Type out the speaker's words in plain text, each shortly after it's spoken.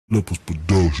Lepus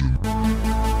Production.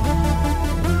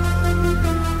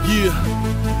 Yeah,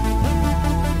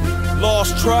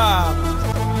 Lost Tribe.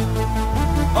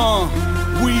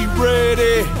 We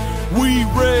ready, we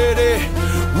ready,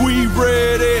 we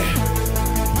ready.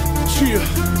 Cheer.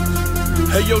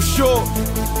 Hey yo, short.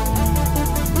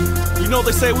 You know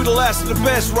they say we the last of the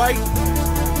best, right?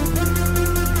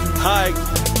 Alright,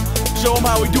 show them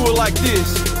how we do it like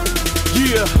this.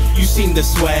 Yeah. You seen the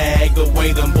swag, the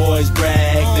way them boys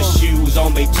brag. The shoes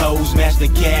on their toes match the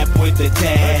cap with the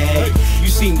tag. You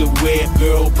seen the whip,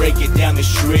 girl, break it down the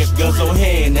strip. Guzzle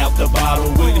hand out the bottle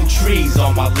with them trees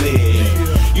on my lid.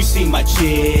 You see my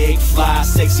chick, fly,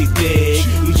 sexy, thick.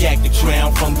 We jack the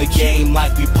crown from the game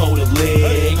like we pulled a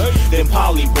leg. Them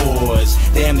poly boys,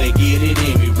 damn, they get it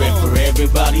in. We rep for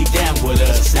everybody down with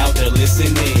us, out there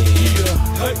listening.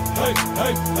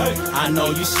 I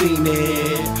know you seen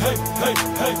it.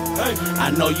 I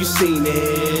know you seen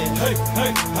it.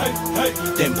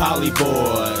 Them poly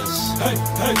boys,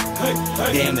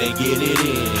 damn, they get it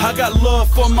in. I got love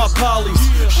for my polys.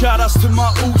 Shout outs to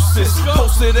my ooses.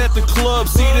 Posted at the club,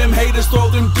 see them haters throw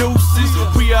them deuces.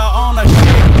 We are on a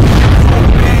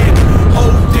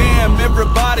oh damn,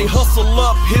 everybody hustle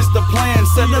up, here's the plan.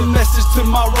 Send a message to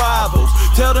my rivals,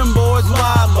 tell them boys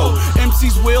lie low.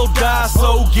 MCs will die,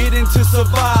 so get into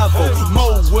survival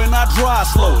mode. When I dry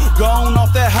slow, gone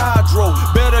off that hydro.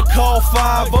 Better call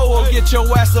 5-0 or get your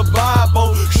ass a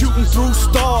Bible. Shooting through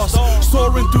stars,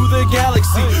 soaring through the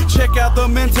galaxy. Check out the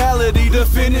mentality, the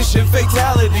finishing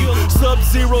fatality.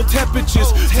 Sub-zero temperatures,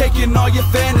 taking all your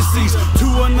fantasies to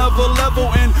another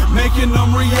level and making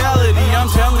them reality.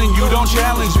 I'm telling you, don't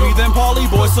challenge me. Them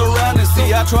poly boys surrounding.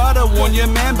 See, I try to warn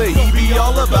your man, but he be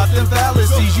all about them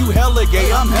fallacies. You hella gay,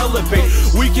 I'm hella bait.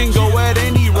 We can go at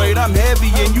any rate. I'm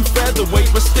heavy and you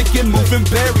featherweight, but stick and move and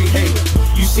bury hate.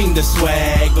 You seen the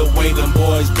swag, the way them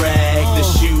boys brag. The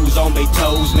shoes on their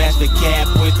toes match the cap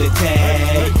with the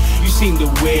tag. You seen the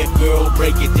whip, girl,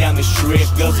 break it down the strip.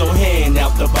 Guzzle hand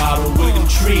out the bottle with them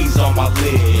trees on my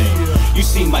lid. You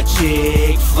see my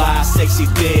chick, fly, sexy,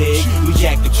 thick. We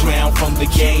jack the crown from the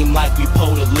game like we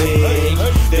pulled a leg.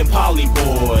 Them poly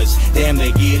boys, damn,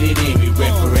 they get it in. We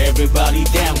rep for everybody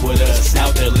down with us,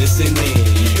 out there listening.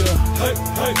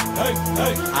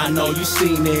 I know you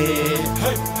seen it.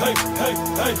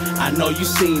 I know you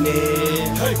seen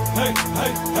it.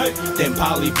 Them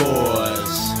poly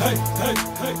boys,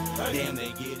 damn,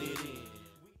 they get it.